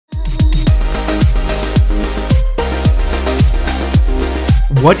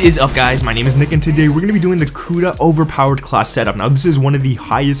What is up, guys? My name is Nick, and today we're going to be doing the KUDA overpowered class setup. Now, this is one of the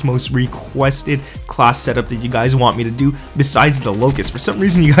highest, most requested class setup that you guys want me to do, besides the Locust. For some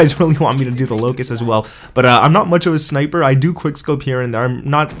reason, you guys really want me to do the Locust as well, but I'm not much of a sniper. I do quickscope here and there. I'm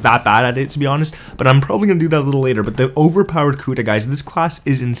not that bad at it, to be honest, but I'm probably going to do that a little later. But the overpowered KUDA, guys, this class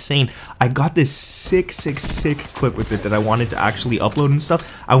is insane. I got this sick clip with it that I wanted to actually upload and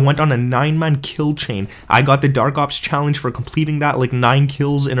stuff. I went on a 9-man kill chain. I got the Dark Ops challenge for completing that, like 9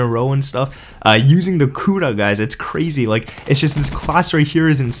 kills in a row and stuff, using the KUDA, guys. It's crazy. Like, it's just, this class right here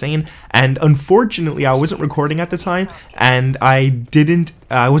is insane. And unfortunately, I wasn't recording at the time, and I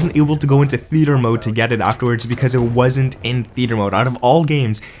wasn't able to go into theater mode to get it afterwards because it wasn't in theater mode. Out of all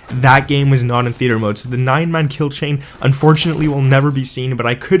games, that game was not in theater mode. So the 9-man kill chain unfortunately will never be seen, but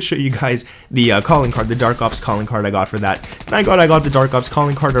I could show you guys the calling card, the Dark Ops calling card I got for that. Thank God I got the Dark Ops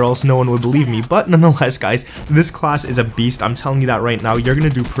calling card, or else no one would believe me. But nonetheless, guys, this class is a beast. I'm telling you that right now. You're gonna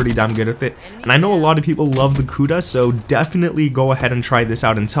do pretty damn good with it. And I know a lot of people love the KUDA, so definitely go ahead and try this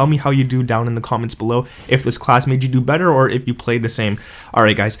out and tell me how you do down in the comments below, if this class made you do better or if you played the same.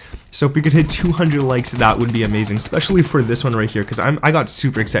 Alright, guys, so if we could hit 200 likes, that would be amazing, especially for this one right here, because I got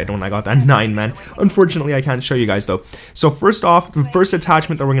super excited when I got that 9-man. Unfortunately, I can't show you guys though. So first off, the first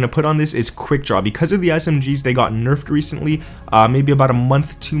attachment that we're going to put on this is quick draw. Because of the SMGs, they got nerfed recently, maybe about a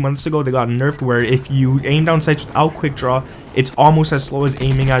month, 2 months ago, they got nerfed, where if you aim down sights without quick draw, it's almost as slow as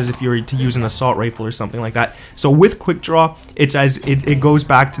aiming as if you were to use an assault rifle or something like that. So with quick draw, it goes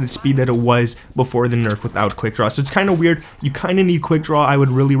back to the speed that it was before the nerf without quick draw. So it's kind of weird. You kind of need quick draw. I would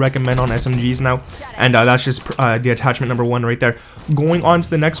really recommend on SMGs now, and that's just the attachment number 1 right there. Going on to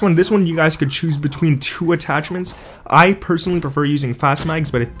the next one, this one you guys could choose between 2 attachments. I personally prefer using fast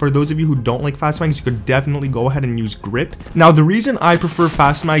mags, but for those of you who don't like fast mags, you could definitely go ahead and use grip. Now, the reason I prefer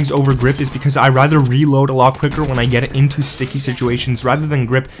fast mags over grip is because I rather reload a lot quicker when I get into sticky situations rather than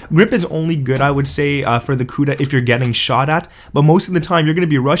grip. Grip is only good, I would say, for the KUDA if you're getting shot at, but most of the time you're going to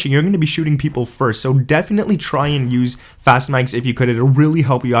be rushing, you're going to be shooting people first, so definitely try and use fast mags if you could. It'll really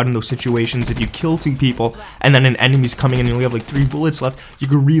help you out in those situations. If you kill 2 people and then an enemy's coming and you only have like 3 bullets left, you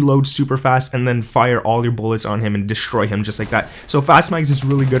can reload super fast and then fire all your bullets on him and destroy him just like that. So fast mags is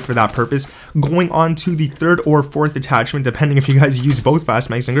really good for that purpose. Going on to the 3rd or 4th attachment, depending if you guys use both fast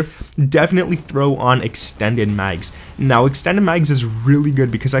mags and grip, definitely throw on extended mags. Now, extended mags is really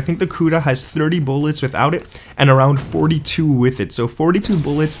good because I think the KUDA has 30 bullets without it and around 42 with it. So 42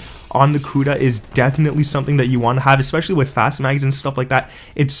 bullets on the KUDA is definitely something that you want to have, especially with fast mags and stuff like that.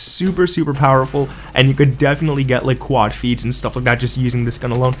 It's super powerful, and you could definitely get like quad feeds and stuff like that just using this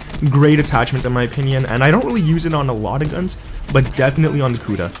gun alone. Great attachment in my opinion, and I don't really use it on a lot of guns, but definitely on the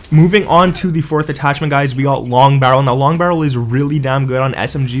KUDA. Moving on to the 4th attachment, guys, we got long barrel. Now, long barrel is really damn good on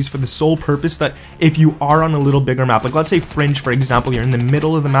SMGs for the sole purpose that if you are on a little bigger map, like let's say Fringe, for example, you're in the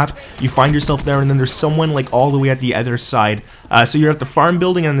middle of the map, you find yourself there, and then there's someone like all the way at the other side. So you're at the farm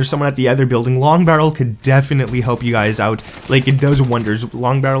building and there's someone at the other building. Long barrel could definitely help you guys out. Like, it does wonders.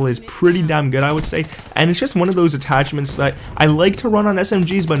 Long barrel is pretty damn good, I would say, and it's just one of those attachments that I like to run on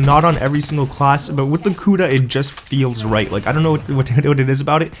SMGs, but not on every single class. But with the KUDA, it just feels right. Like, I don't know what it is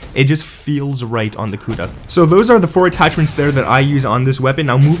about it. It just feels right on the KUDA. So those are the 4 attachments there that I use on this weapon.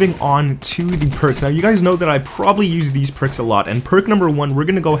 Now, moving on to the perks. Now, you guys know that I probably use these perks a lot, and perk number 1, we're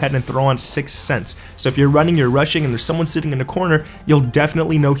gonna go ahead and throw on 6th Sense. So if you're running, you're rushing, and there's someone sitting in a corner, you'll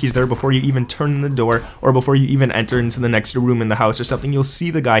definitely know he's there before you even turn in the door, or before you even enter into the next room in the house or something. You'll see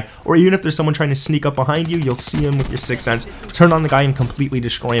the guy, or even if there's someone trying to sneak up behind you, you'll see him with your 6th Sense. Turn on the guy and completely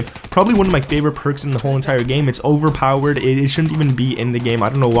destroy him. Probably one of my favorite perks in the whole entire game. It's overpowered. It shouldn't even be in the game. I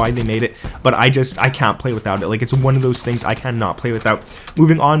don't know why they made it, but I can't play without it. Like, it's one of those things I cannot play without.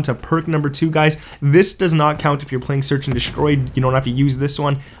 Moving on to perk number 2, guys. This does not count if you're playing Search and Destroy. You don't have to use this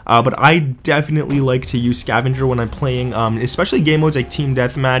one, but I definitely like to use Scavenger when I'm playing, especially game modes like Team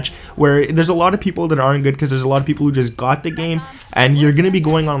Deathmatch, where there's a lot of people that aren't good because there's a lot of people who just got the game, and you're going to be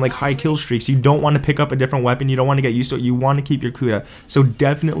going on like high kill streaks. You don't want to pick up a different weapon. You don't want to get used to it. You want to keep your KUDA. So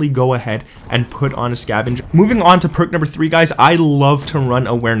definitely go ahead and put on a Scavenger. Moving on to perk number 3, guys, I love to run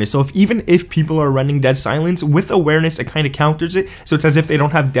awareness. So even if people are running dead silence, with awareness it kind of counters it. So it's as if they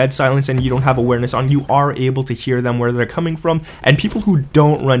don't have dead silence and you don't have awareness on. You are able to hear them where they're coming from. And people who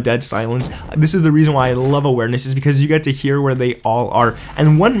don't run dead silence, this is the reason why I love awareness, is because you get to hear where they all are.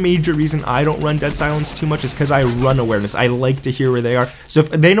 And one major reason I don't run dead silence too much is because I run awareness. I like to hear where they are. So if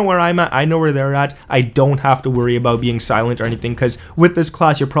they know where I'm at, I know where they're at. I don't have to worry about being silent or anything, because with this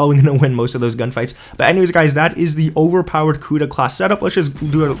class you're probably going to win most of those gunfights. But anyways, guys, that is the overpowered KUDA class setup. Let's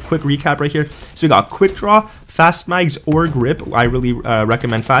just do a quick recap right here. So we got quick draw, fast mags or grip. I really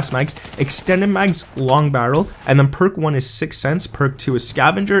recommend fast mags. Extended mags, long barrel, and then perk 1 is 6 cents, perk 2 is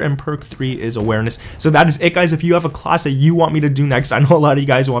scavenger, and perk 3 is awareness. So that is it, guys. If you have a class that you want me to do next, I know a lot of you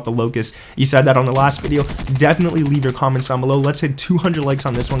guys want the locust. You said that on the last video. Definitely leave your comments down below. Let's hit 200 likes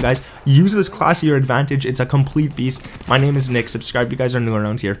on this one, guys. Use this class to your advantage. It's a complete beast. My name is Nick. Subscribe if you guys are new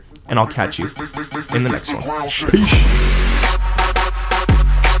around here, and I'll catch you in the next one. Peace.